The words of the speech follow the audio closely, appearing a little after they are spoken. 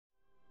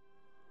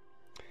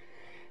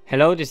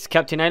Hello, this is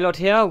CptAylott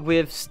here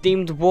with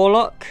Steamed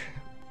Warlock.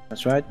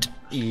 That's right.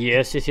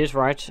 Yes, it is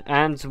right.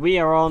 And we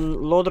are on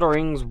Lord of the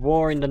Rings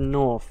War in the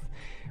North,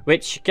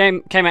 which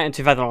came out in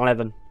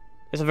 2011.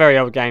 It's a very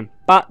old game,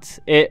 but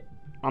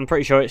I'm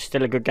pretty sure it's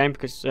still a good game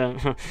because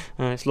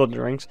it's Lord of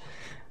the Rings.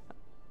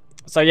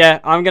 So yeah,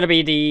 I'm going to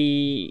be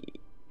the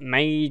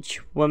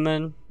mage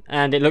woman,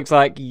 and it looks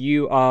like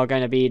you are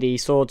going to be the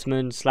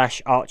swordsman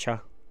 /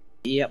 archer.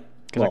 Yep.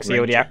 Because I can see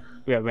all the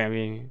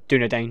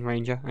Dunedain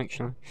Ranger,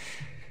 actually.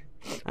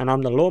 And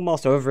I'm the Lord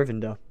Master of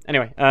Rivendell.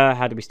 Anyway,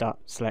 how do we start?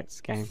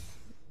 Select game.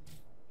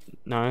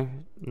 No,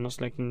 I'm not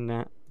selecting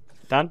that.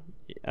 Dan?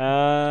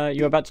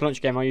 You're about to launch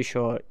a game, are you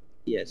sure?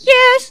 Yes.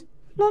 Yes!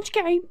 Launch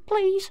game,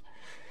 please!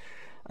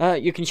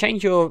 You can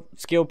change your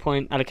skill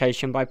point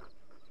allocation by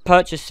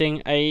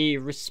purchasing a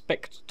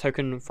respect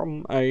token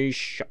from a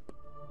shop.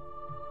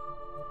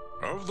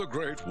 Of the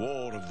Great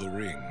War of the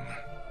Ring,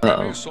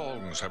 many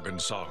songs have been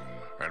sung,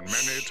 and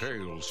many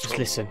tales told. Just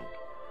listen.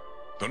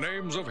 The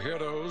names of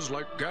heroes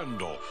like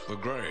Gandalf the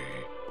Grey,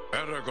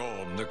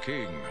 Aragorn the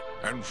King,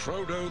 and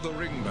Frodo the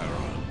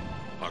Ringbearer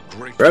are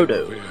greatly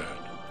revered.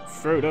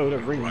 Frodo the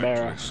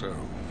Ringbearer. Rightly so.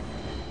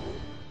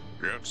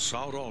 Yet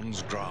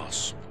Sauron's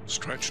grasp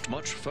stretched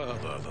much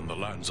further than the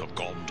lands of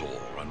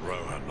Gondor and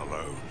Rohan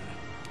alone.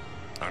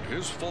 And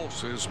his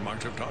forces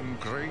might have done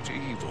great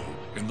evil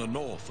in the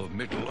north of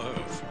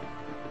Middle-earth,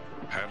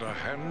 had a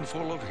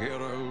handful of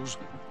heroes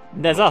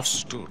There's us.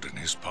 stood in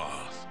his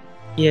path.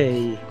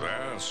 Yay.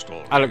 Their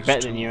stories I look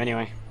better than you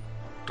anyway.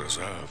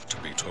 deserve to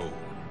be told.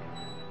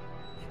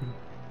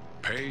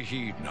 Pay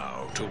heed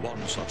now to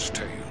one such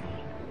tale,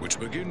 which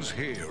begins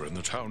here in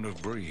the town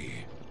of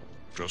Bree,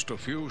 just a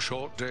few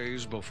short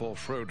days before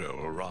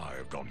Frodo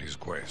arrived on his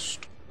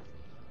quest.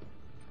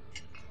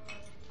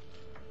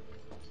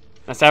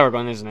 That's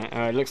Aragorn, isn't it?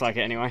 It looks like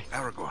it anyway.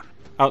 Aragorn.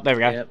 Oh, there we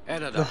go. Yep.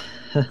 Editor.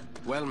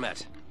 Well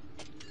met.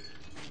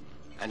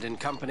 And in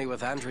company with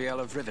Andriel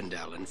of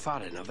Rivendell and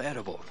Farin of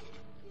Erebor.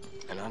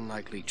 An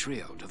unlikely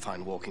trio to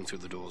find walking through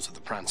the doors of the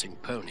Prancing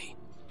Pony.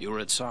 You were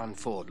at Sarn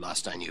Ford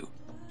last I knew.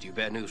 Do you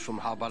bear news from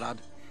Halbarad?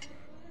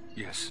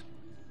 Yes.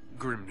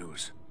 Grim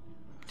news.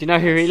 Do you know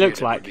who he looks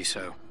Feared it would like? be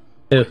so.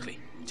 Who? Quickly,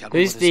 tell me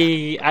Who's what is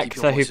the happening, but keep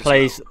your actor who voices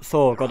plays low.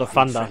 Thor, There God are of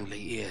Thunder?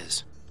 unfriendly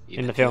ears, In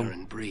the even film. here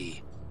in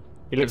Bree.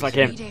 He looks like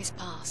 3 him. days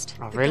past.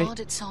 Oh, The really? guard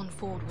at Sarn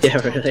Ford was Yeah,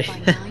 attacked really. by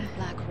 9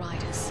 black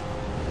riders.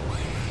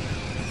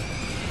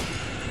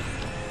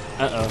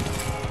 Uh-oh.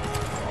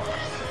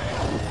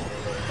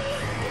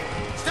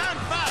 Stand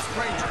fast,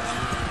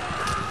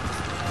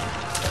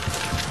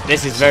 Rangers!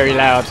 This is very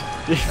loud.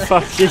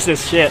 Fuck, this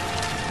is shit.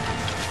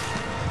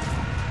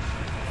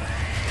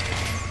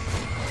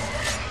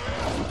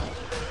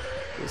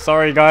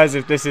 Sorry guys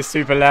if this is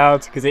super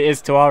loud, because it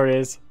is to our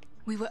ears.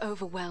 We were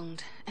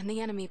overwhelmed, and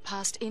the enemy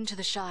passed into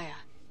the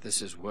Shire.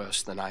 This is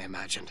worse than I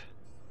imagined.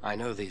 I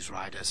know these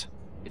riders.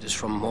 It is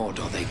from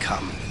Mordor they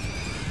come.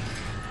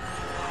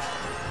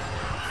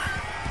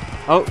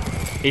 Oh,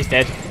 he's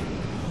dead.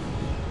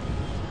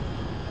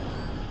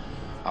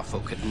 Our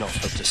folk could not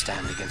hope to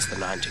stand against the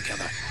 9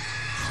 together.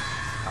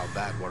 How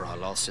bad were our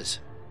losses?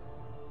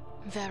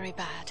 Very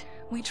bad.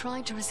 We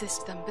tried to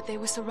resist them, but they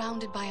were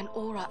surrounded by an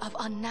aura of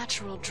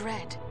unnatural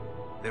dread.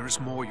 There is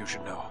more you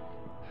should know.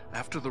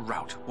 After the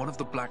rout, one of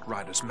the Black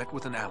Riders met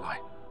with an ally,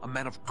 a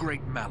man of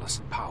great malice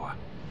and power.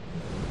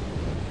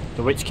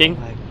 The Witch King.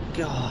 My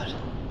God.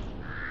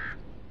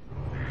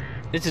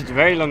 This is a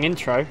very long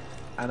intro.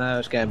 I know,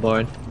 it's getting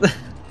boring.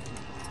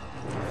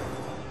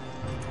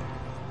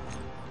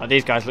 Oh,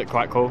 these guys look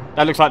quite cool.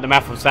 That looks like the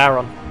map of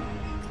Sauron.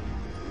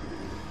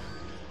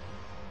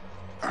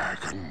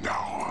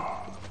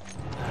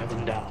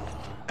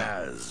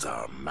 As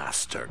our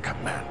master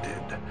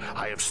commanded,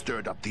 I have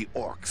stirred up the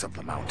orcs of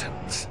the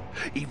mountains.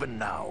 Even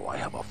now, I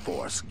have a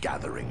force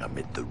gathering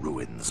amid the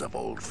ruins of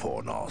Old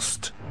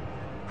Fornost.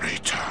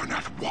 Return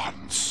at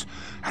once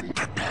and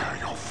prepare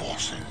your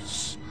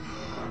forces.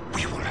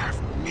 We will have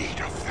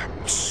need of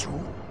them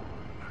soon.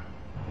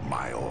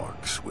 My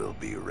orcs will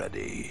be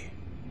ready.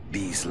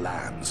 These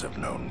lands have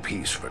known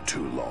peace for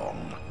too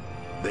long.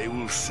 They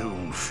will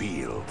soon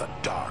feel the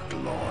Dark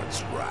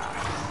Lord's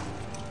wrath.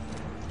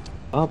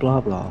 Blah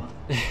blah blah.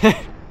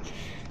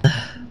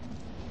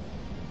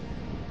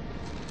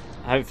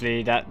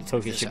 Hopefully that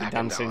talking This should be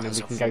done Akandar soon and has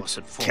we a can go force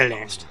at kill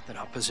him. Fornost, then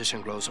our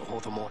position grows all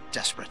the more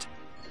desperate.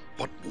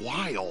 But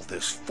why all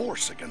this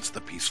force against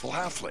the peaceful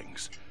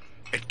halflings?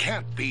 It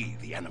can't be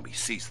the enemy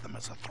sees them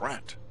as a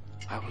threat.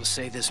 I will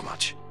say this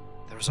much.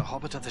 There is a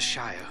hobbit of the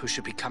Shire who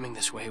should be coming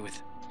this way with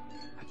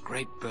a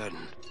great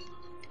burden.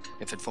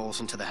 If it falls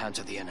into the hands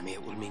of the enemy,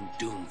 it will mean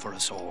doom for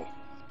us all.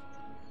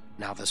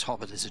 Now this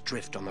hobbit is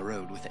adrift on the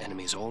road with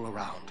enemies all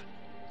around.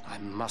 I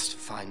must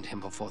find him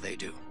before they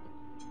do.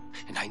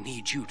 And I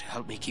need you to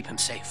help me keep him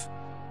safe.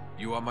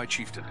 You are my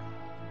chieftain.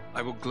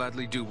 I will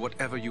gladly do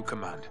whatever you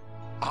command.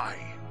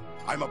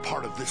 I'm a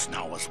part of this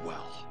now as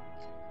well.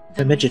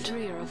 The midget. We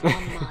three are of one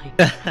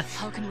mind.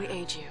 How can we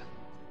aid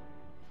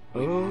you?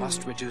 We Ooh.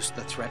 must reduce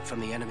the threat from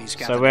the enemies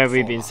gathered. So where at have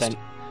we been Forlost. sent?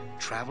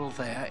 Travel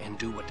there and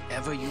do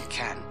whatever you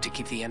can to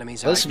keep the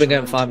enemy's Well, eye this has been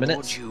going turned 5 towards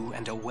minutes. you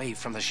and away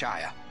from the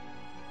Shire.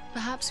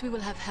 Perhaps we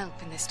will have help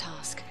in this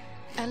task.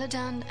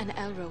 Eladan and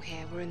Elro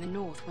here were in the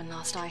north when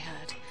last I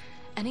heard.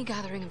 Any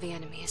gathering of the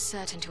enemy is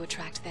certain to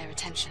attract their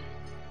attention.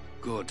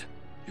 Good.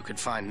 You could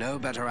find no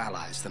better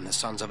allies than the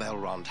sons of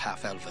Elrond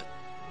half-elven.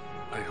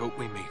 I hope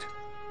we meet.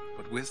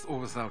 But with or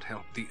without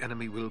help, the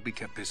enemy will be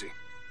kept busy.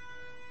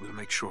 We'll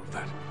make sure of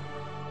that.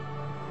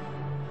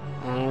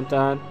 Dun,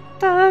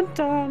 dun,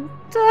 dun,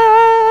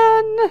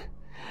 dun.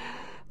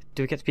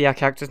 Do we get to be our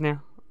characters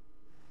now?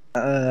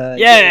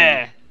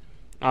 Yeah!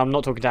 I'm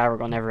not talking to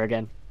Aragorn ever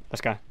again.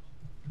 Let's go.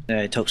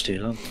 Yeah, it talks too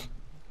long.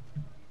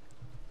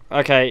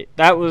 Okay,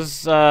 that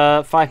was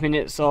 5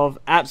 minutes of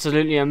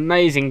absolutely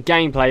amazing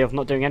gameplay of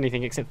not doing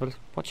anything except for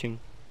watching.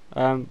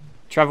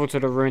 Travel to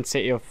the ruined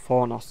city of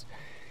Fornos.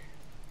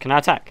 Can I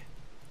attack?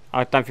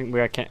 I don't think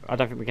we can. I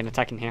don't think we can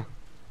attack in here.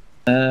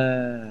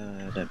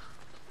 No.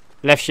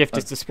 Left shift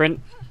is to sprint.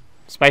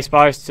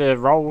 Spacebar is to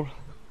roll.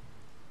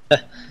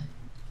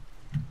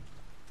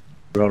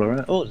 Roll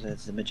around. Oh,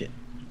 there's the midget.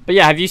 But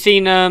yeah, have you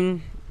seen the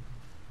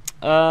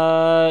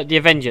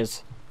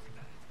Avengers?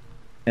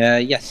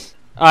 Yes.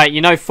 Alright,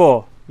 you know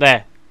Thor.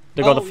 There.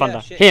 The God of yeah,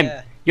 Thunder. shit, Him.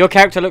 yeah. Your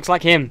character looks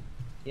like him.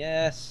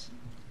 Yes.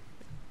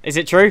 Is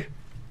it true?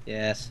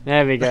 Yes.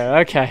 There we go.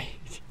 Okay.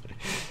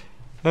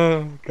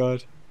 Oh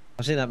god.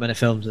 I've seen that many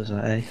films. It's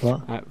like, hey,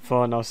 what? Alright,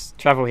 Fornos.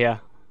 Travel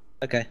here.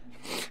 Okay.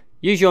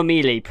 Use your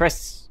melee.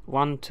 Press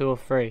 1, 2, or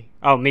 3.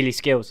 Oh, melee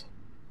skills.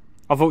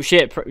 I thought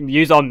shit.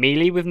 Use our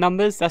melee with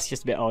numbers. That's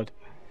just a bit odd.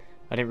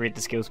 I didn't read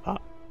the skills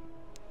part.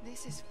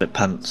 This is Bit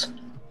pants.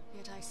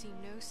 yet I see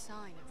no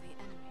sign of the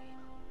enemy.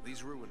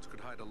 These ruins could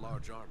hide a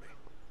large army.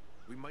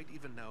 We might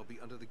even now be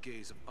under the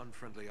gaze of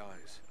unfriendly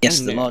eyes. Yes,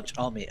 the large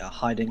army are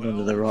hiding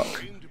under the rock.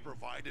 Aim to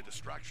provide a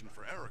distraction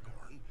for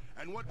Aragorn,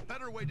 and what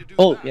better way to do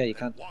Oh, that yeah, you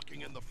than can.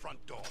 walking in the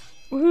front door.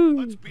 Woohoo.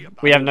 Let's be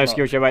about We have no it.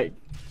 skills yet. Wait.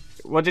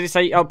 What did it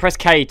say? Oh, press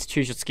K to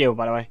choose your skill,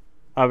 by the way.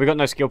 Oh, we got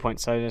no skill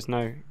points, so there's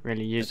no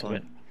really use of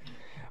it.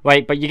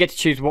 Wait, but you get to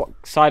choose what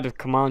side of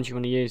commands you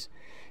want to use.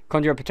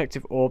 Conjure a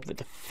protective orb that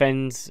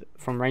defends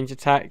from range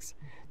attacks.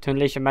 To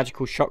unleash a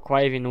magical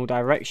shockwave in all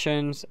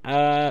directions.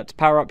 To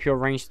power up your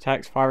ranged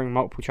attacks, firing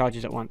multiple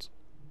charges at once.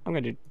 I'm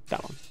going to do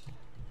that one.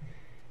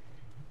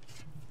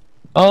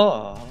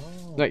 Oh.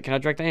 Wait, can I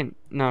drag that in?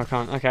 No, I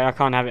can't. Okay, I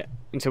can't have it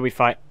until we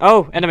fight.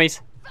 Oh,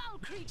 enemies. Foul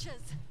creatures!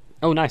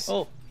 Oh, nice.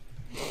 Oh.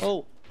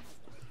 Oh.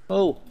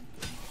 Oh.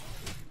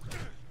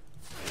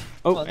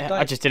 Oh, on, I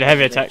die. just did a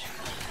heavy attack.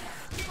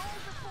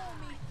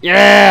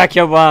 Yeah, I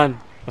killed one.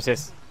 What's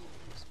this?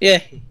 Yeah.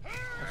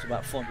 That's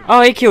about 400.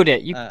 Oh, he killed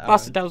it. You Aaron.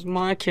 bastard. That was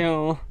my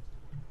kill.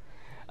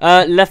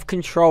 Left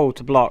control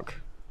to block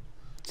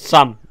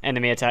some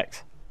enemy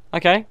attacks.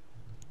 Okay.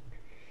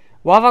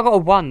 Why have I got a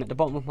 1 at the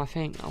bottom of my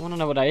thing? I want to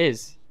know what that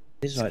is.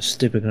 These are like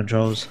stupid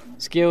controls.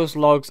 Skills,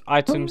 logs,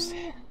 items,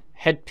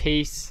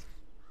 headpiece,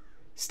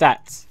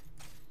 stats.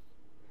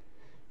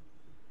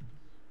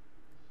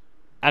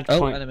 Add Oh,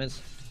 point.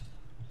 enemies.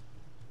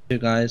 2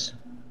 guys.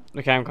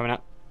 Okay, I'm coming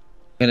up.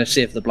 I'm gonna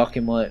see if the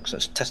blocking works.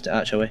 Let's test it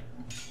out, shall we?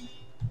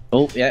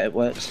 Oh, yeah, it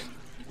works.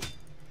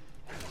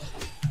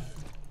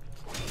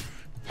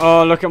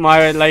 Oh, look at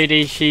my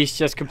lady. She's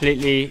just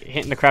completely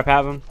hitting the crap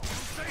out of him.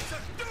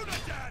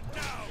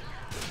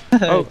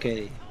 Oh.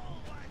 Okay.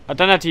 I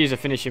don't have to use a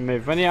finishing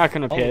move. When the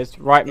icon Oh, appears,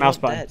 right you're mouse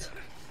button. dead.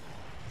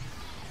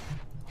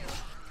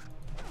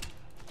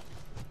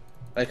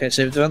 Okay,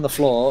 so if they're on the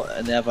floor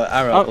and they have an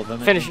arrow Oh, above them,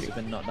 finish it means it.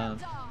 they've been knocked down.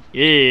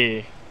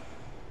 Yeah.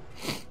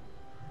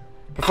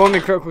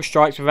 Performing critical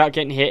strikes without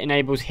getting hit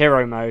enables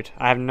hero mode.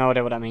 I have no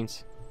idea what that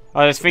means.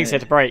 Oh, there's things here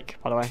to break,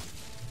 by the way.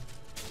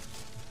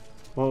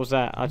 What was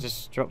that? I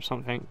just dropped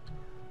something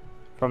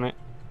from it.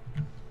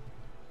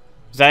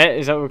 Is that it?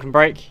 Is that what we can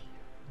break?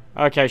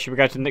 Okay, should we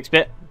go to the next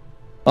bit?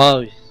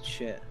 Oh,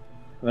 shit.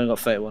 I've only got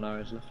 31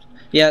 arrows left.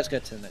 Yeah, let's go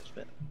to the next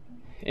bit.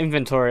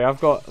 Inventory. I've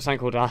got something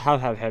called I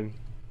have him.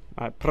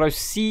 Right,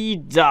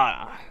 proceed.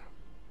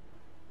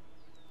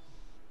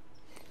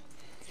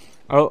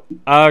 Oh,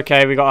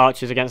 okay, we got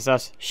archers against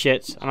us.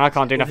 Shit, and I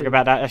can't do nothing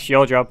about that. That's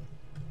your job.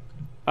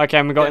 Okay,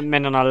 and we got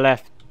men on our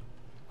left.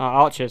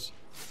 Archers.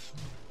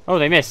 Oh,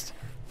 they missed.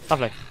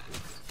 Lovely.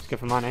 It's good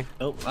for my name.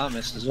 Oh, I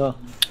missed as well.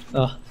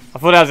 Oh, I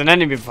thought there was an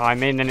enemy behind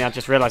me, and then I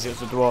just realised it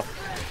was a dwarf.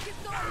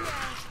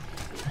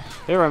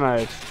 Hero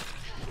mode.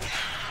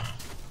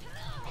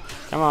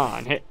 Come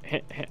on, hit.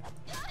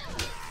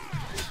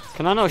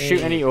 Can I not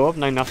shoot any orb?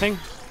 No, nothing.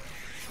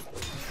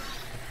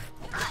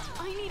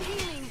 I need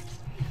healing.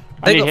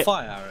 they need got hit.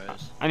 fire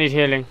arrows. I need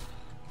healing.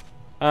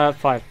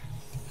 5.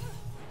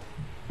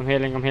 I'm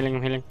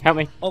healing. Help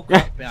me. Oh,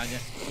 crap, behind you.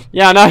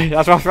 Yeah, I know.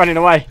 That's why I'm running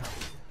away.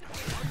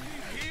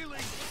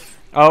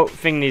 Oh,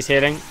 thing needs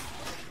healing.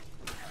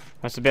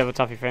 That's a bit of a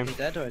toughie for him. Is he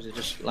dead or is he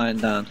just lying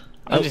down?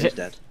 I'm Oh, just he's hit-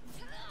 dead.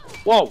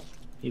 Whoa!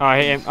 Oh, I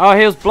hit him. Oh,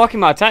 he was blocking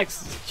my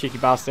attacks, cheeky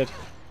bastard.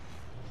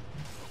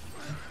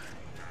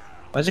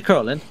 Where's he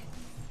crawling?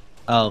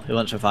 Oh, he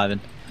wants reviving.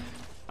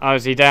 Oh,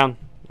 is he down?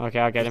 Okay,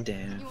 I'll get him.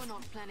 Damn. You are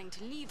not planning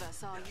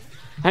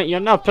You're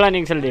not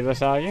planning to leave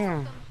us, are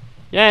you?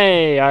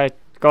 Yay! I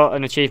got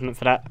an achievement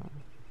for that.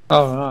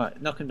 Oh,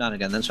 right. Knock him down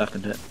again then so I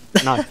can do it.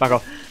 No, fuck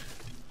off.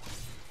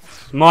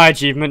 It's my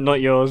achievement,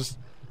 not yours.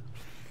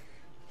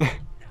 I'm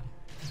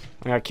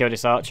gonna kill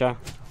this archer.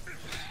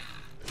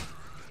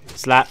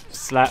 Slap,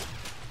 slap.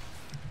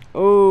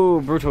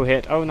 Oh, brutal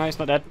hit. Oh, no, it's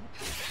not dead.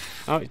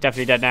 Oh, it's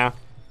definitely dead now.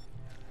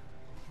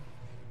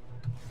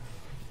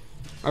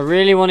 I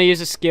really want to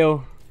use a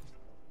skill.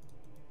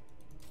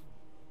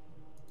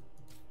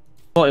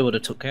 Thought he would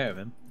have took care of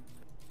him.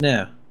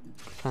 No.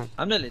 Fine.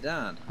 I'm nearly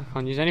down. I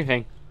can't use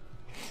anything.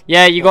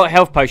 Yeah, you got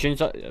health potions.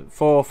 4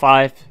 or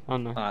 5. Oh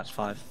no. Oh, that's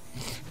 5.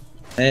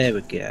 There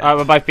we go. Alright,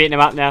 we're both beating him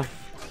up now.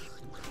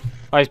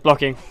 Oh, he's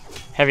blocking.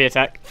 Heavy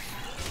attack.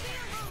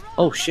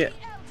 Oh shit.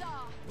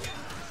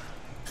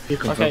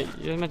 Okay,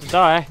 you're meant to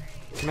die.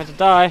 You're meant to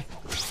die.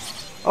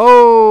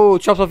 Oh,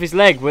 chopped off his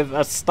leg with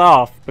a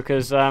staff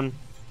because I'm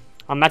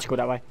magical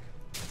that way.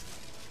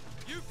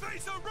 You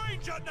face a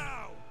ranger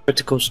now.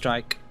 Critical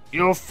strike.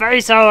 Your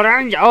face,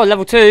 orange. Oh,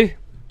 level 2.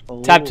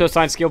 Oh. Tab to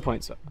assign skill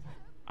points.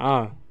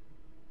 Oh.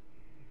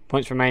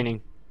 Points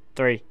remaining.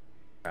 3.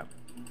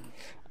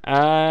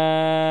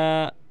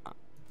 Turn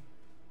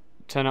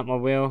up my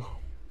wheel.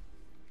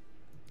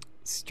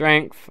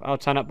 Strength, I'll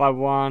turn up by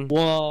 1.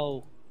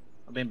 Whoa.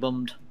 I've been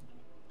bummed.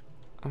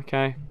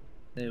 Okay.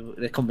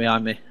 They come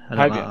behind me. I don't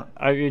like that.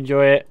 Hope you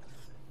enjoy it.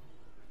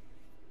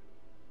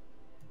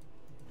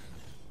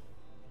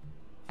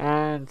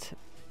 And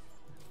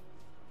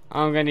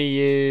I'm going to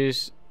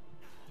use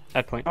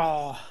a point.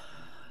 Oh.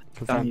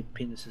 Confirm. Damn you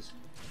penises.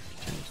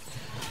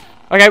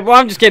 Okay, well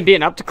I'm just getting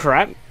beaten up to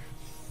crap.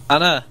 I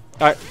know.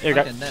 Alright, here we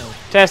go. Fucking nail.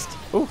 Test.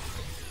 Ooh.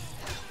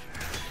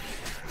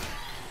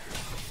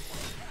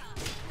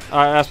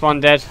 Alright, that's one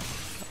dead. I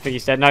think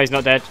he's dead. No, he's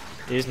not dead.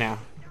 He is now.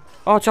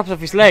 Oh, chopped off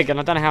his leg, and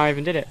I don't know how I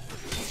even did it.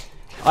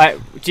 Alright,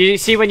 do you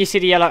see when you see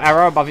the yellow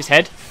arrow above his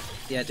head?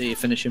 Yeah, do your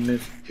finishing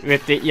move.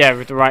 With the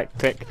right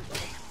click.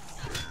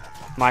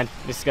 Mine.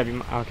 This is gonna be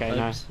okay, Oops.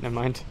 no, never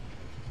mind.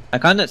 I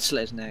kinda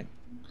slit his neck.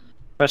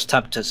 Press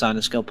tab to assign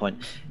a skill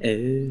point.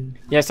 Ooh.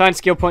 Yeah, assign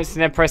skill points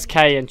and then press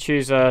K and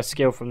choose a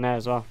skill from there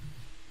as well.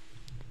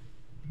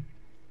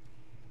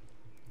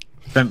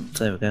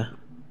 There we go.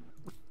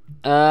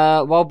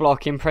 While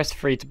blocking, press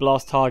 3 to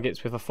blast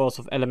targets with a force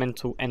of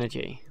elemental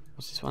energy.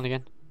 What's this one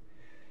again?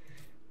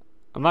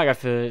 I might go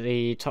for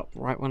the top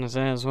right one is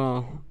there as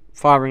well.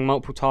 Firing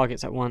multiple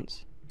targets at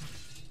once.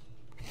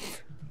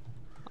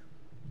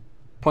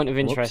 Point of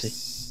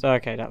interest.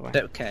 Okay, that way.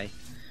 Okay.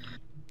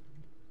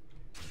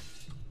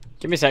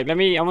 Give me a sec. I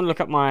want to look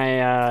up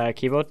my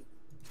keyboard.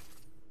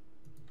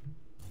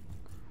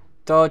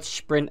 Dodge,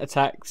 sprint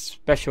attack,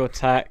 special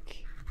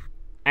attack,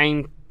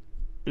 aim,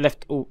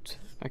 left alt.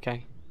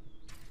 Okay.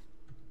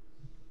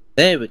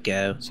 There we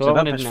go. So if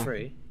what I I press now?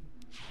 3.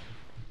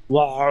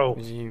 Wow.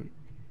 Resume.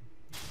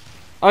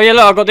 Oh yeah,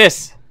 look, I got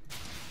this.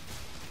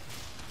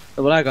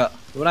 Look what I got.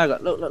 Look what I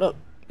got. Look, look, look.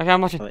 Okay,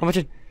 I'm watching. Wait. I'm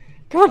watching.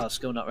 Come on. Oh,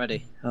 skill not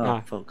ready. Oh,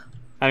 No. fuck.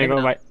 I think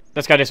Maybe wait.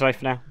 Let's go this way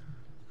for now.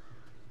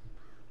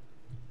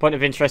 Point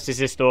of interest is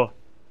this door.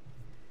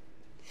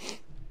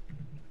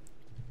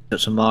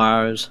 Got some more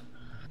arrows.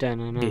 No.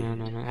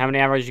 How many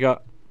arrows you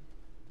got?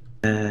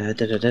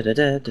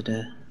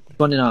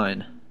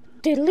 29.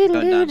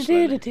 Going down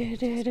slowly.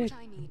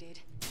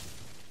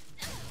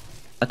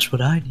 That's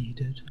what I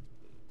needed.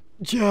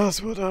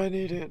 Just what I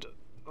needed.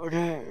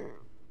 Okay.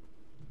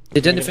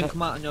 Did anything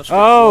come out on your screen?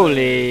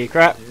 Holy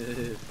crap.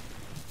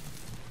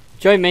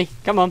 Join me.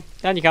 Come on.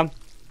 Down you come.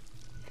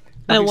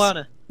 I don't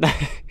wanna.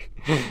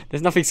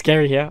 There's nothing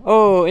scary here.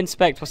 Oh,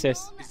 inspect. What's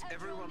this?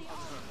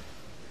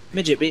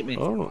 Midget beat me.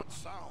 Oh.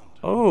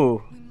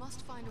 Oh. We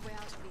must find a way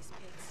out of these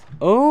pits.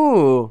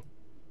 Oh.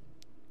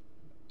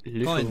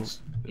 Little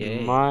Coins.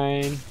 Yay.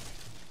 mine.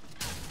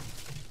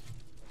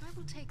 I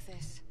will take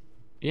this.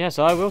 Yes,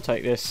 I will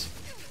take this.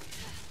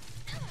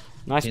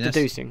 Nice Penis.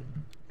 producing.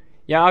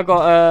 Yeah, I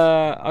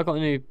got a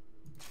new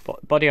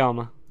body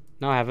armor.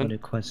 No, I A haven't. new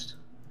quest.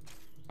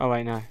 Oh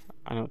wait, no.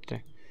 I know what to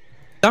do.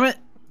 Damn it!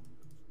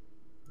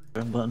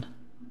 Wrong button.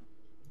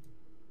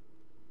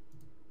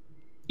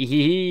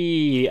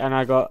 Eehee, and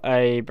I got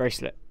a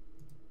bracelet.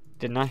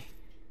 Didn't I?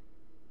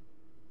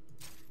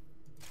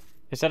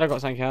 It said I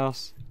got something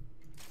else.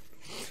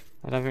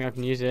 I don't think I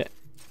can use it.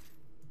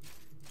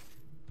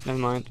 Never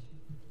mind.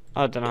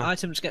 I don't Do know.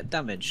 items get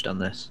damaged on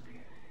this?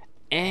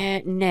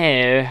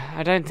 No,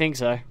 I don't think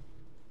so.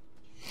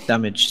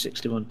 Damage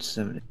 61 to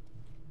 70.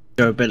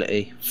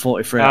 Durability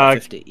 43 out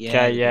of 50. Yeah.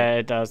 Okay, yeah,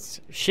 it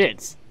does.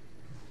 Shit.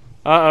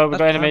 Uh oh, we got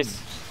That's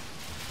enemies.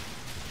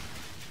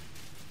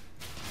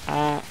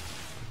 I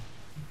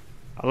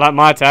like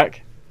my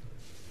attack.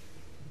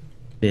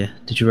 Yeah.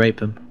 Did you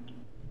rape him?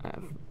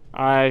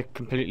 I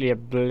completely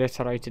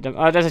obliterated them.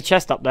 Oh, there's a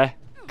chest up there.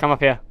 Come up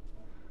here.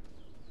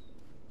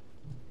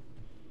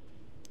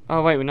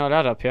 Oh wait, we're not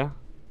allowed up here.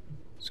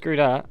 Screw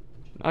that.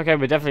 Okay,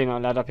 we're definitely not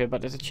allowed up here,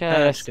 but there's a Let's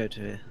chest. go to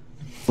here.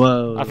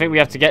 Whoa. I think we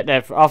have to get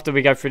there after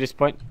we go through this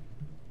point.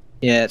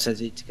 Yeah, it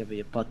says you need to give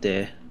your butt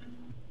there.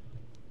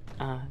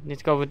 Need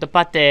to go with the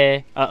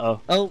party. Uh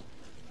oh. Oh.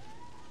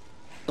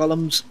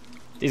 Golems.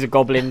 These are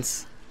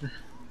goblins.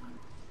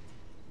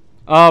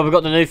 Oh, we've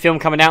got the new film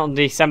coming out on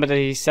December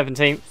the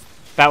 17th.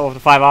 Battle of the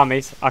Five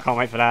Armies. I can't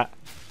wait for that.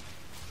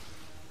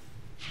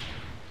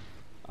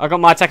 I got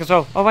my attack as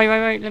well. Oh,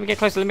 wait. Let me get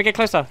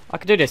closer. I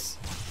can do this.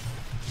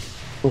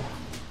 Ooh.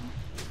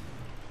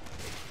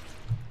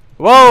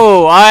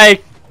 Whoa, I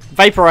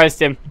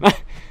vaporized him.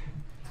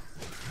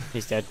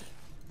 He's dead.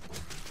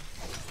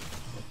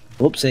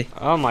 Whoopsie.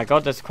 Oh my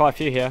god, there's quite a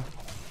few here.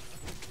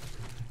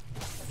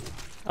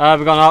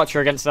 We've got an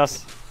archer against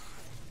us.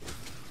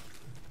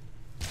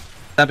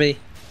 Stabby.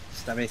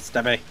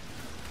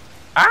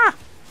 Ah!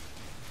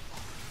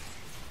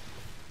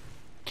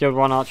 Killed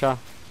one archer.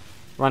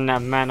 Running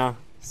out of mana.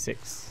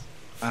 6.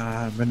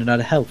 Running out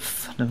of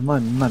health. Never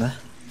mind mana.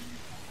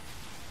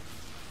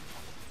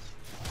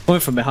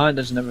 Coming from behind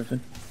us and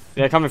everything.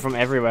 They're coming from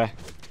everywhere.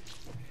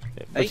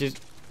 Which Hey. is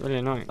really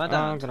annoying. Am I Oh,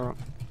 down? I'm gonna run.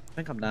 I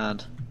think I'm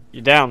down.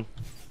 You're down.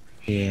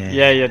 Yeah.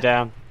 Yeah, you're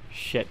down.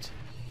 Shit.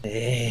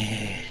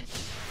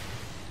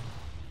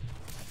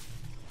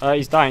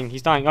 He's dying.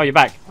 Oh, you're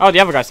back. Oh, the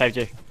other guy saved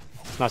you.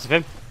 Nice of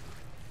him.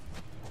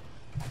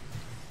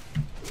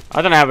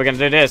 I don't know how we're gonna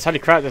do this. Holy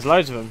crap, there's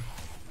loads of them.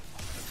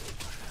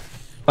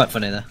 Quite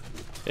funny though.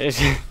 It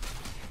is.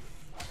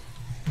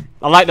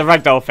 I like the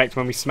ragdoll effect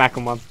when we smack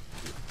on one.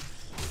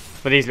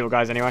 For these little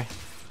guys, anyway.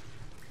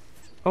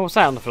 Oh, what's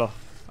that on the floor?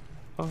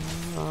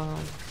 Oh,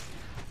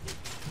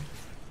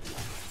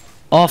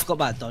 I forgot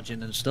about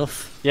dodging and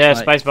stuff. Yeah,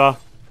 Like, spacebar.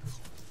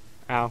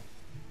 Ow.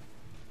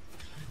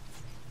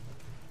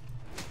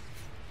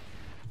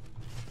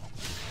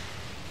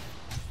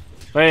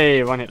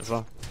 Hey, one hit as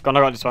well. I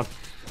got this one.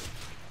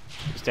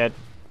 He's dead.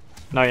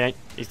 No, he ain't.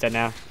 He's dead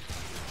now.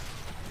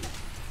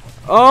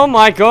 Oh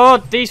my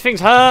god, these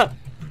things hurt!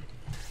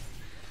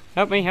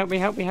 Help me.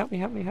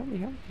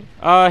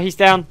 He's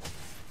down.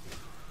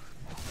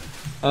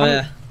 Oh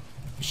yeah.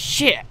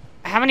 Shit!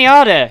 How many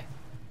are there?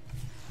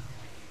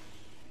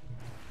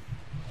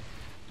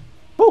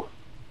 Woo!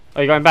 Oh,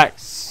 you're going back?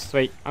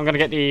 Sweet. I'm gonna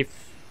get the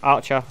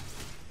archer.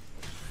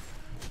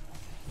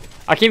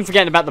 I keep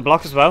forgetting about the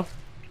block as well.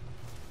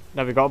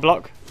 Now we got a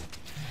block.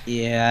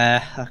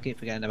 Yeah, I keep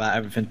forgetting about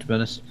everything to be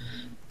honest.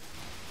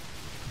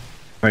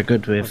 Very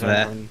good with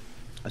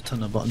a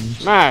ton of buttons.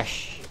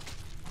 Smash!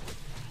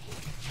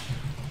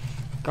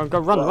 Go,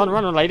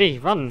 run, lady,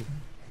 run!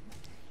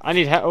 I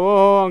need help.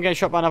 Oh, I'm getting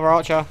shot by another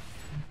archer.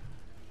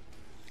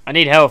 I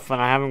need health,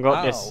 and I haven't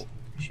got this.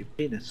 Your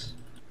penis.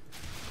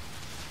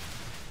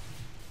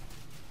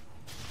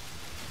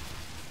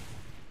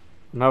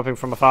 I'm helping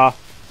from afar.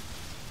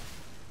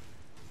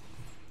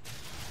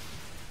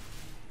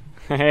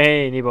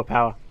 Hey, need more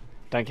power.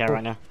 Don't care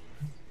right now.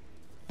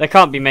 There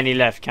can't be many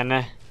left, can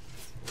there?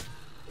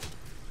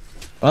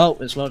 Oh,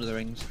 it's Lord of the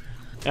Rings.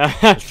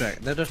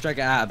 They'll just drag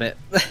it out a bit.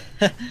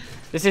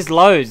 This is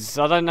loads.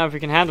 I don't know if we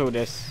can handle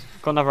this.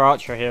 Got another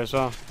archer here as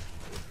well.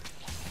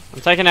 I'm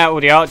taking out all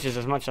the archers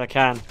as much as I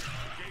can.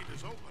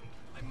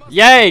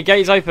 Yay! Gate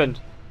is opened.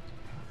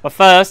 But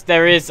first,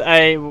 there is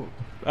a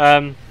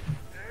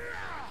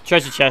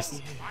treasure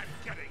chest.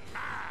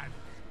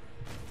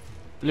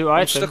 Loot I'm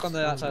items. stuck on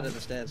the outside of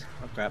the stairs.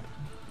 Oh crap.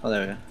 Oh,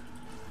 there we go.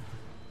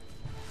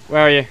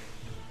 Where are you?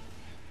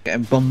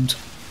 Getting bummed.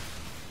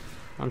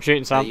 I'm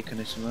shooting Yeah, some. you can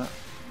do some of that.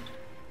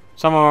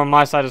 Someone on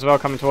my side as well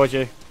coming towards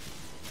you.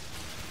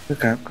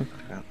 Look out. I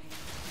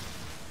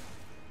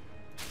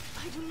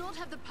do not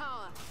have the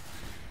power.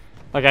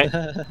 Okay,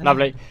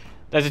 lovely.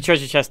 There's a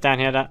treasure chest down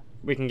here that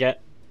we can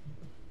get.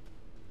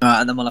 Alright,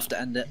 and then we'll have to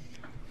end it.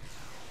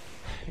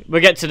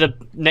 We'll get to the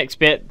next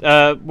bit.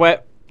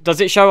 Where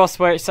does it show us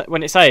where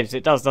when it saves?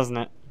 It does, doesn't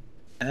it?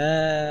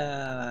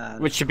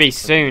 Which should be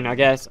soon, I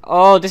guess.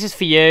 Oh, this is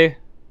for you.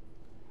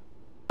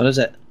 What is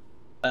it?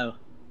 Oh.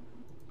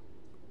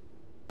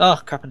 Oh,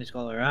 crap, I need to go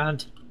all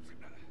around.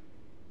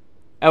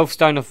 Elf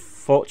Stone of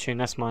Fortune.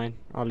 That's mine.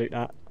 I'll loot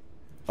that.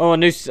 Oh, a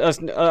new.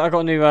 I got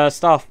a new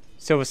staff.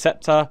 Silver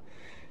Scepter.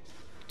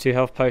 2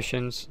 health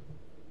potions.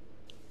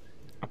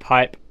 A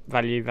pipe.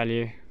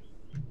 Value.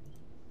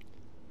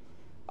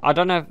 I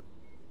don't know.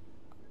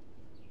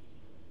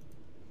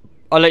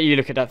 I'll let you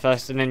look at that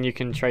first, and then you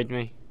can trade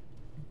me.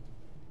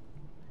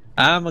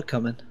 I'm a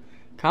coming.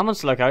 Come on,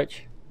 slow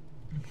coach.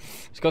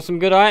 It's got some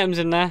good items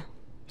in there.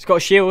 It's got a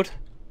shield.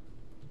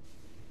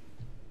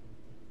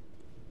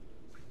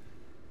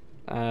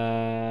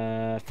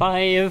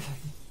 5.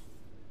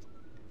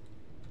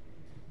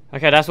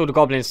 Okay, that's all the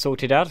goblins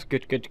sorted out.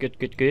 Good. Take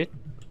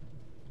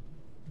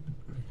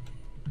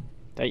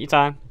your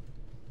time.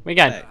 Where you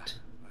going? Perfect.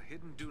 A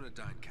hidden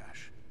Dunedain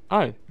cache.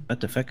 Oh,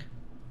 What the fuck?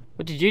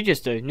 what did you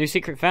just do? New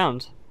secret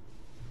found.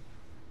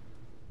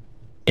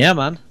 Yeah,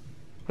 man.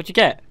 What'd you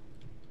get?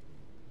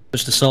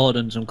 Just a sword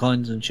and some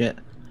coins and shit.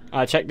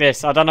 Check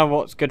this. I don't know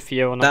what's good for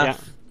you or not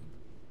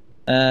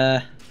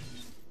yet.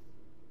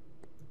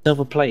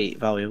 Silver plate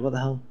value. What the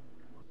hell?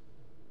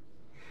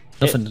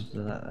 Nothing to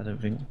that, I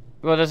don't think.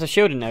 Well, there's a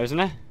shield in there, isn't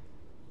there?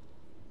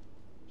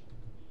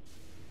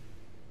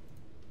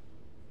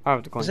 Oh,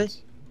 the coins.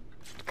 Is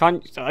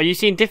Are you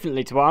seeing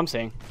differently to what I'm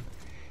seeing?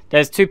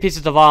 There's 2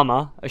 pieces of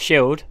armor, a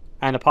shield,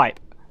 And a pipe.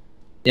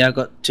 Yeah, I've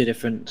got 2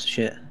 different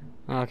shit.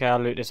 Okay, I'll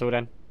loot this all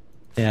then.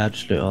 Yeah, I'll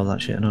just loot all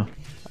that shit now.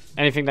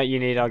 Anything that you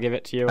need, I'll give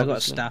it to you. I got a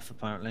obviously. staff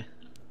apparently.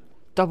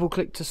 Double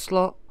click to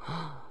slot.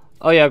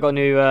 Oh yeah, I got a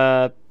new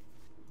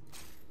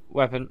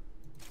weapon.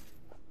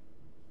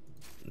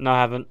 No,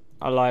 I haven't.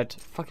 I lied.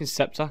 Fucking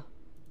scepter.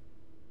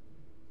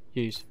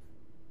 Use.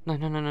 No.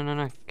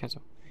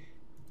 Cancel.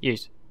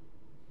 Use.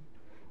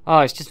 Oh,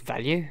 it's just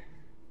value.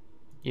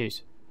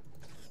 Use.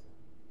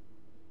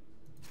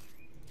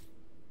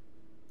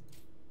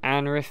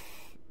 Anrith.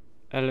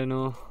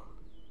 Eleanor.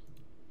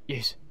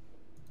 Use.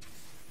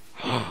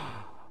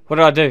 What did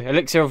I do?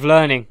 Elixir of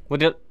learning.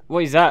 What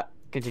is that?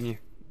 Continue.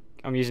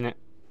 I'm using it.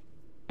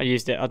 I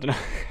used it. I don't know.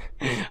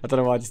 I don't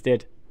know what I just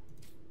did.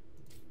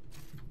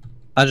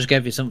 I just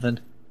gave you something.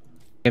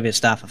 Gave you a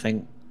staff, I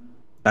think.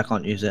 I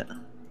can't use it.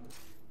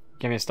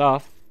 Give me a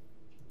staff.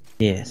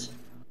 Yes.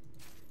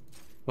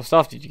 What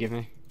staff did you give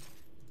me?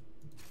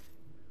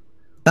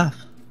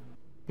 Staff.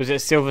 Was it a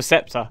silver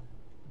scepter?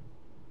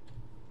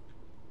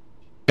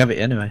 Gave it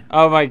anyway.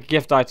 Oh, my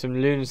gift item,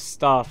 Luna's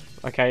staff.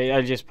 Okay,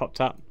 it just popped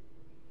up.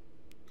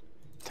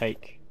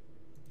 Take.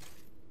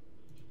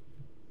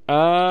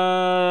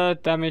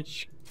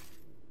 Damage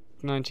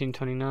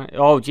 1929.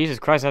 Oh, Jesus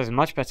Christ, that is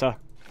much better.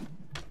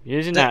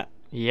 Using that.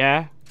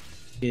 Yeah.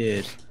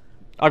 Good.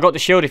 I got the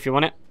shield if you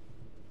want it.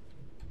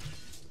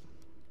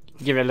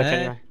 Give it a look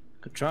anyway.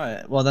 Could try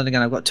it. Well, then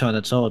again, I've got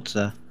 200 swords,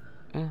 so.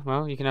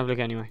 Well, you can have a look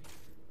anyway.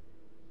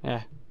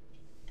 Yeah.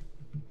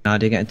 No, I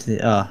did get into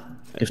the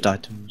gift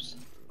items.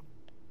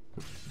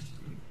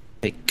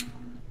 Take.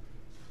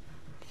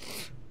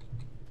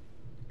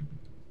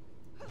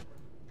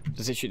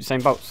 Does it shoot the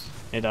same bolts?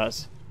 It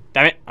does.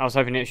 Damn it! I was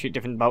hoping it would shoot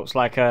different bolts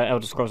like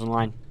Elder Scrolls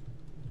Online.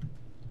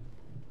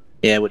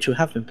 Yeah, which we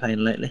have been playing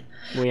lately.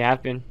 We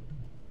have been.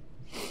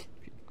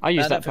 I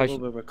used that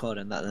potion. We'll be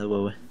recording that though,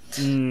 will we?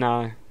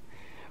 No.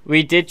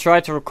 We did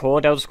try to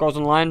record Elder Scrolls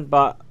Online,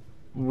 but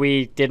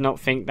we did not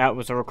think that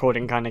was a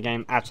recording kind of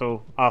game at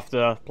all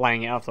after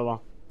playing it after a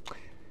while.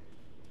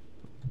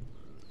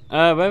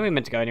 Where are we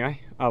meant to go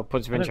anyway? Oh,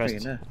 points of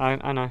interest.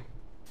 I know.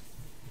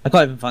 I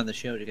can't even find the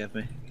shield you gave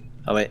me.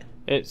 Oh wait.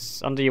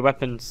 It's under your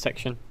weapons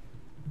section.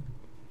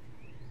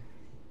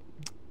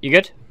 You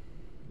good?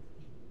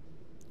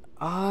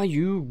 Are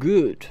you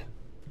good?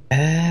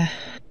 Yeah,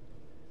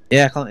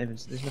 I can't even.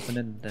 There's nothing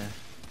in there.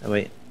 Oh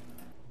wait.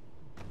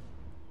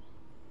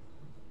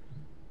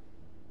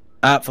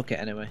 Fuck it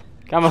anyway.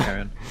 Come on.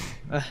 Carry on.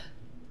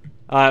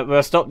 Alright,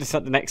 we'll stop this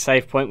at the next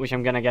save point, which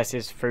I'm gonna guess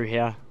is through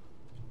here.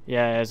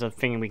 Yeah, there's a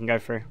thing we can go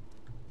through.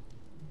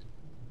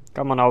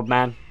 Come on, old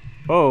man.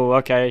 Oh,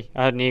 okay.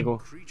 I heard an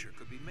eagle.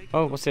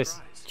 Oh, what's this?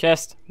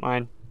 Chest.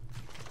 Mine.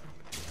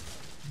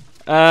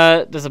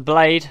 There's a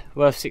blade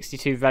worth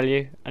 62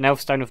 value. An elf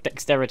stone of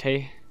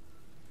dexterity.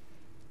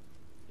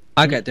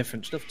 I get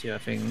different stuff to you, I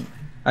think.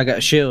 I get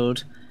a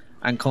shield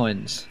and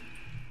coins.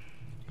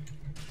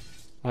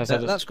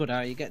 That's good,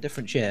 how you get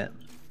different shit.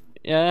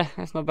 Yeah,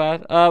 that's not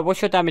bad.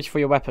 What's your damage for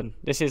your weapon?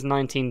 This is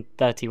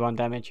 1931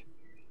 damage.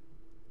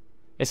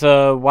 It's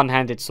a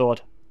one-handed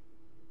sword.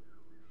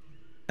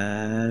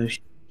 The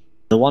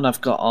one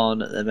I've got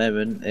on at the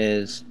moment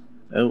is...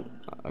 Oh.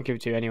 I'll give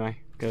it to you anyway,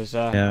 because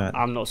yeah.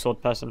 I'm not a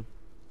sword person.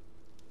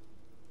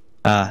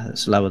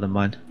 It's lower than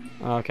mine.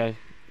 Okay.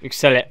 You can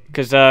sell it,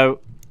 because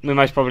we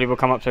most probably will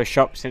come up to a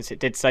shop, since it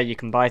did say you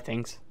can buy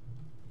things.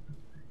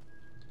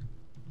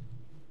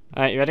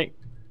 Alright, you ready?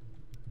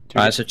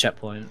 Alright, it's a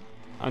checkpoint.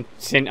 I'm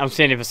seeing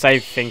if a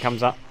save thing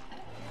comes up.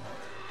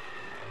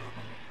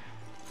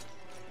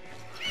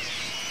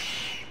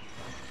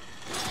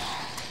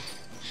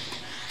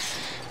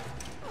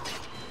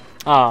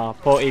 Ah,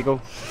 poor eagle.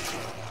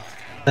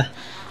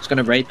 It's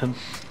gonna rape him.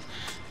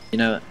 You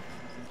know it.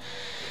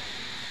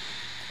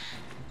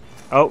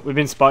 Oh, we've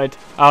been spotted.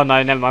 Oh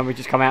no, never mind. We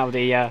just come out of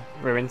the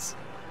ruins.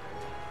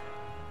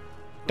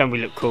 Don't we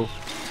look cool?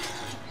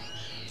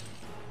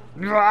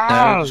 No,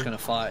 I'm just gonna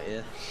fight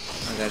you.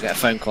 I'm gonna get a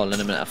phone call in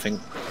a minute, I think.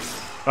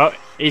 Oh,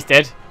 he's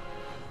dead.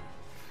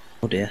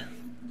 Oh dear.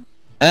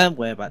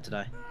 We're about to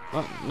die.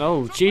 Oh,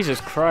 no,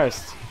 Jesus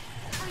Christ.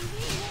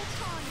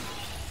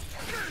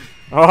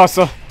 Oh, I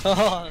saw,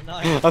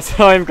 nice. I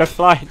saw him go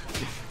flying.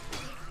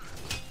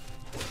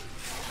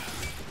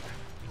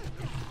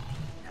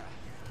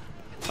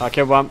 I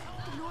killed one.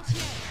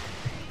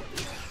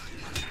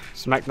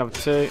 Smack number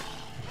 2.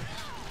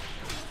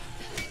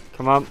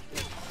 Come on.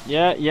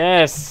 Yeah,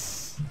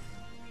 yes.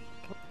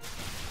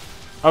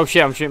 Oh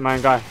shit, I'm shooting my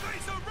own guy.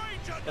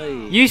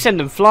 Hey. You send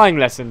them flying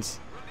lessons.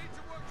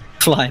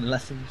 Flying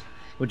lessons.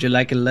 Would you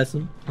like a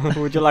lesson?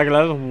 Would you like a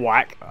lesson?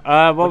 Whack. What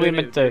are we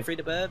meant to do? Free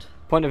the bird?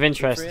 Point of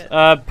interest.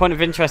 Point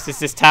of interest is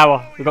this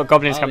tower. We've got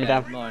goblins coming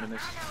down. More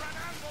enemies.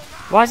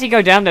 Why does he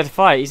go down there to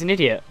fight? He's an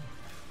idiot.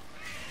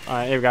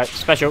 Alright, here we go.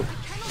 Special.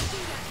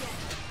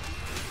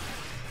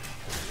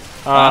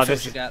 Oh,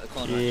 this is out the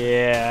corner.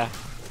 Yeah.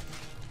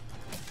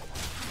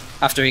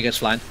 After he goes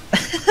flying.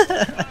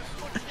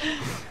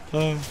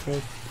 Oh,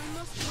 God.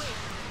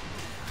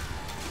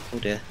 Oh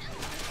dear.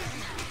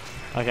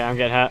 Okay, I'm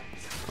getting hurt.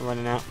 I'm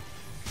running out.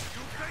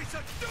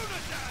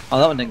 Oh,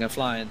 that one didn't go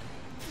flying.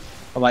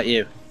 How about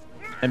you?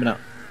 Maybe not.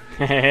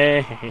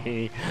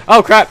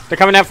 Oh crap! They're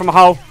coming out from a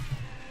hole.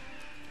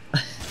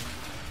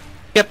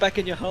 Get back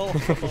in your hole.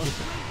 Come on.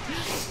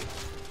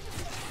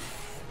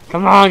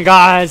 Come on,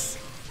 guys.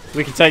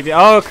 We can take the.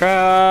 Oh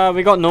crap!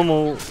 We got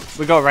normal.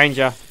 We got a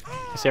ranger.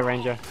 I see a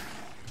ranger.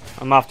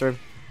 I'm after him.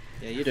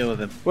 Yeah, you deal with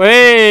him.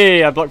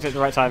 Wait! I blocked it at the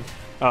right time.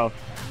 Oh.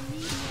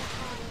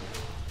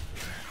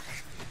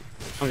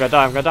 I'm gonna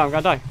die. I'm gonna die. I'm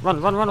gonna die.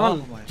 Run! Run! Run!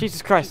 Run! my-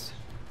 Jesus Christ!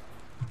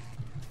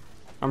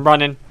 I'm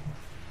running.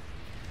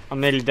 I'm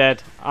nearly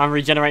dead. I'm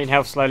regenerating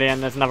health slowly,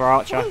 and there's another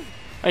archer.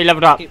 Oh, you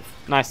leveled up.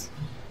 Nice.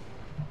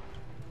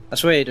 I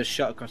swear he just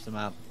shot across the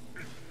map.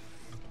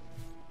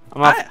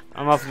 I'm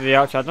after the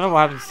archer. I don't know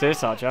what happened to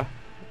this archer.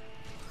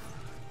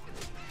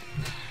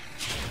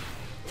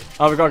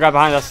 Oh, we got a guy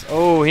behind us.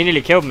 Oh, he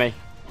nearly killed me.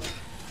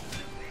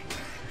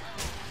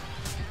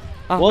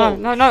 Oh, Whoa.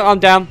 no, no, no, I'm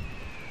down.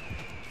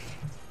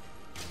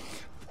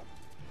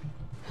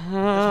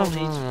 Hold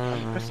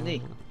E. Press an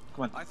E.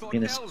 Come on, I thought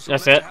penis. elves were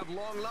That's meant it. to have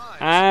long lives.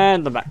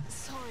 And I'm back.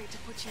 Sorry to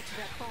put you to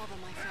that bother,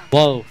 my friend.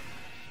 Whoa.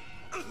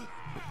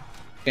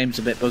 Game's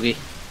a bit buggy.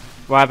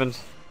 What happened?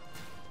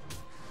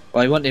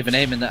 Well, he wasn't even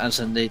aiming at us,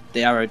 and the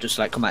arrow just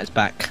like come at his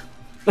back.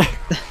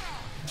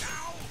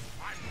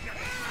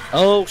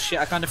 Oh shit!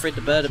 I kind of freed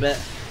the bird a bit.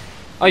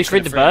 Oh, you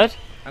freed the free him. bird?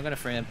 I'm gonna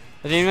free him.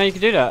 I didn't even know you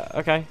could do that.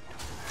 Okay.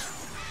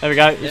 There we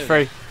go. He's There we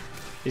free.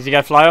 Is he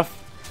gonna fly off?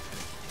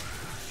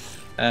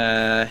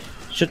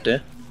 Should do.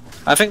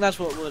 I think that's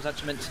what was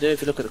actually meant to do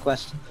if you look at the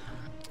quest.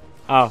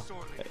 Oh.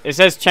 It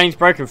says chains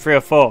broken 3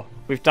 or 4.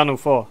 We've done all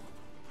 4.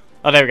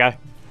 Oh, there we go.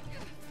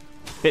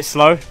 Bit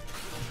slow.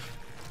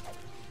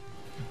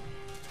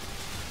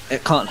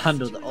 It can't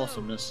handle the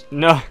awesomeness.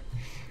 No.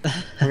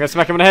 I'm gonna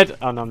smack him in the head.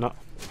 Oh, no, I'm not.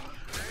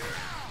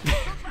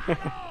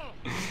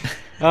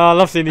 Oh, I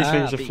love seeing these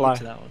things beat just you fly.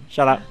 to that one.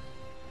 Shut up.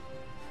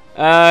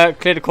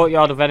 Clear the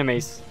courtyard of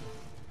enemies.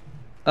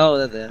 Oh,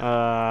 they're there.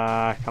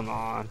 Come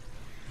on.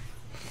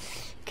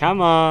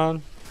 Come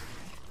on.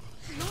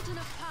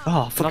 Oh,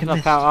 Not fucking enough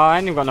missed. power. Oh, I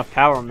ain't even got enough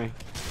power on me.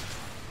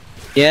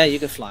 Yeah, you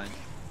go flying.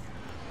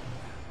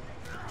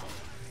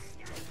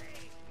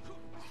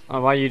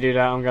 Oh, while you do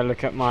that, I'm gonna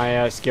look at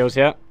my skills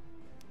here.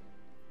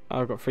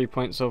 I've got 3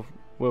 points of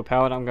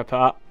willpower that I'm gonna put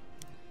up.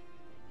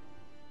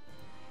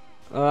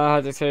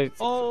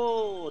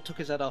 Oh, took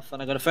his head off,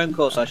 and I got a phone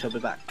call, so I shall be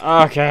back.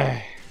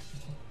 Okay.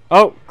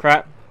 Oh,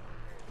 crap.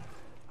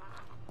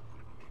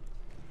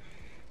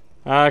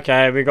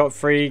 Okay, we got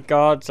 3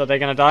 guards. Are they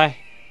gonna die?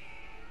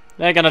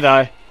 They're gonna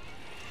die.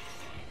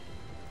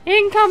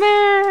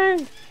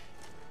 Incoming!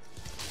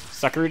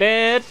 Sucker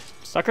dead.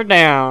 Sucker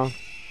down.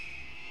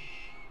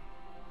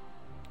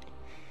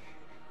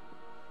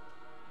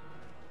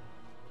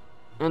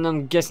 And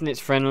I'm guessing it's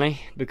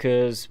friendly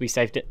because we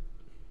saved it.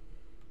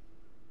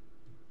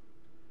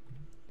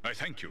 I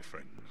thank you,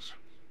 friends.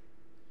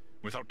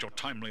 Without your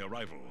timely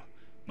arrival,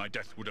 my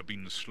death would have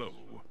been slow,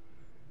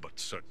 but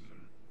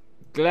certain.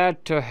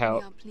 Glad to We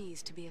help. are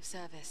pleased to be of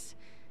service.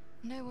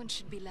 No one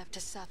should be left to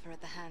suffer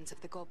at the hands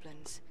of the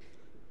goblins.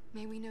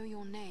 May we know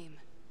your name?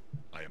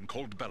 I am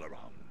called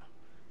Belaram.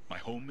 My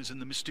home is in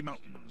the Misty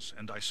Mountains,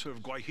 and I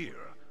serve Gwaihir,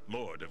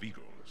 Lord of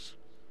Eagles.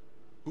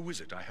 Who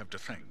is it I have to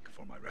thank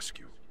for my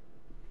rescue?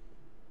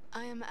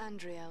 I am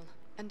Andriel,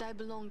 and I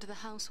belong to the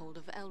household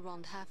of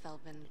Elrond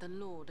Half-Elven, the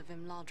Lord of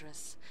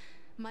Imladris.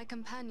 My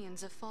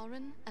companions are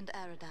Forin and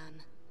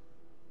Aradan.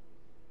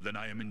 Then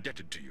I am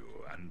indebted to you,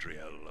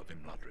 Andriel of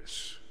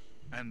Imladris,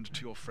 and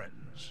to your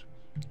friends.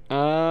 Why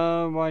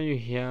are you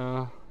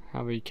here?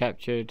 How were you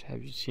captured?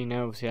 Have you seen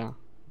elves here?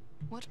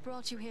 What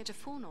brought you here to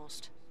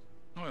Fornost?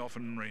 I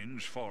often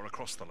range far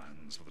across the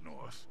lands of the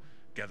north,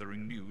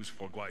 gathering news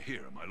for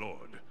Gwaihir, my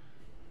lord.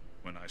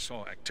 When I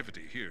saw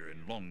activity here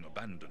in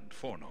long-abandoned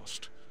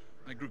Fornost,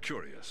 I grew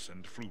curious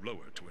and flew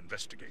lower to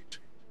investigate.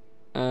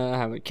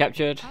 How were you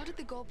captured? How did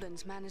the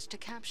goblins manage to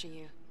capture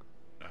you?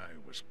 I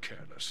was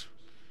careless,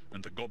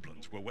 and the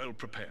goblins were well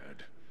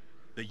prepared.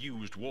 They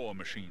used war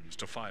machines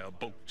to fire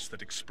bolts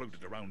that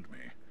exploded around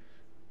me.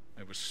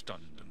 I was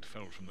stunned and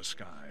fell from the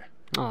sky.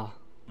 Oh.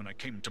 When I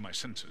came to my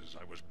senses,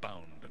 I was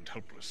bound and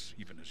helpless,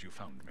 even as you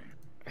found me.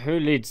 Who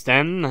leads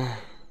them?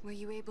 Were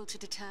you able to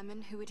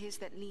determine who it is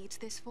that leads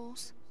this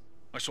force?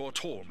 I saw a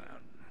tall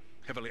man,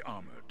 heavily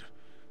armored.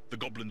 The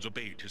goblins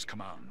obeyed his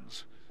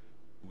commands.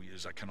 Who he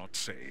is, I cannot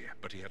say,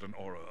 but he had an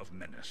aura of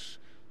menace,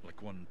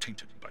 like one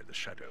tainted by the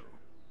shadow.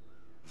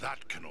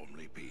 That can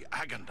only be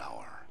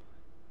Agandaur.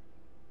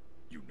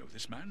 You know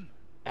this man?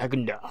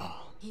 Agunda.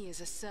 He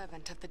is a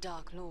servant of the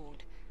Dark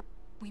Lord.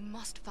 We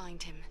must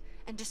find him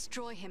and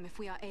destroy him if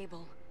we are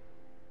able.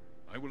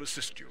 I will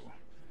assist you,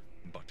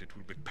 but it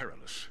will be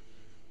perilous.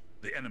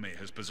 The enemy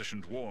has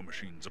positioned war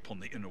machines upon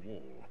the inner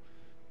wall.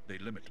 They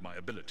limit my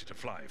ability to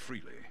fly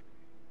freely.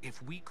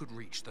 If we could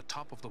reach the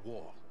top of the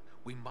wall,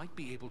 we might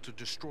be able to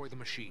destroy the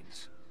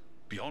machines.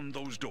 Beyond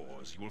those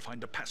doors, you will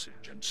find a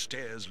passage and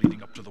stairs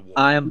leading up to the wall.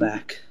 I am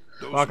back.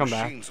 Those Welcome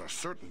back. machines are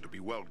certain to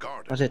be well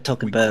guarded. What's it,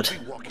 talking We bird?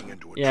 could be walking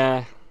into a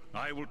Yeah,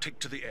 I will take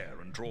to the air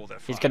and draw their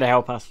fire. he's gonna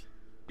help us.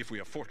 If we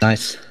are fortunate,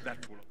 Nice.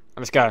 that will...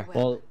 Let's go.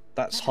 Well,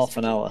 that's half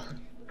an hour.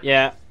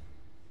 Yeah.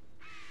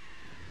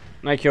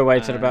 Make your way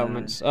to the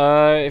battlements.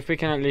 If we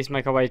can at least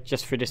make our way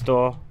just through this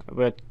door.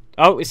 We're...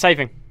 Oh, it's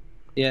saving.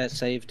 Yeah, it's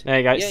saved. There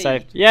you go, it's Yay.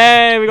 saved.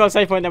 Yay, we got a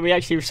save point that we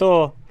actually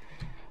saw.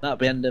 That'll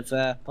be end of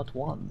part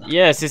 1.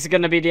 Yes, this is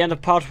going to be the end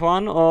of part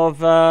 1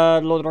 of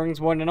Lord of the Rings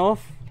War in the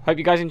North. Hope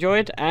you guys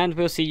enjoyed, and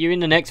we'll see you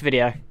in the next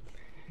video.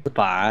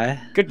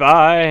 Goodbye.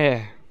 Goodbye.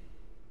 I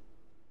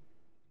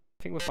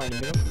think we're fine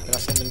in the middle. Can I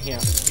send them here?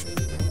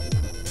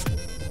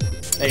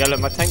 There you go,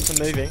 look, my tanks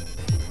are moving.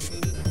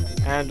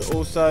 And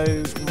also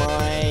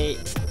my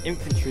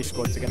infantry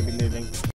squads are going to be moving.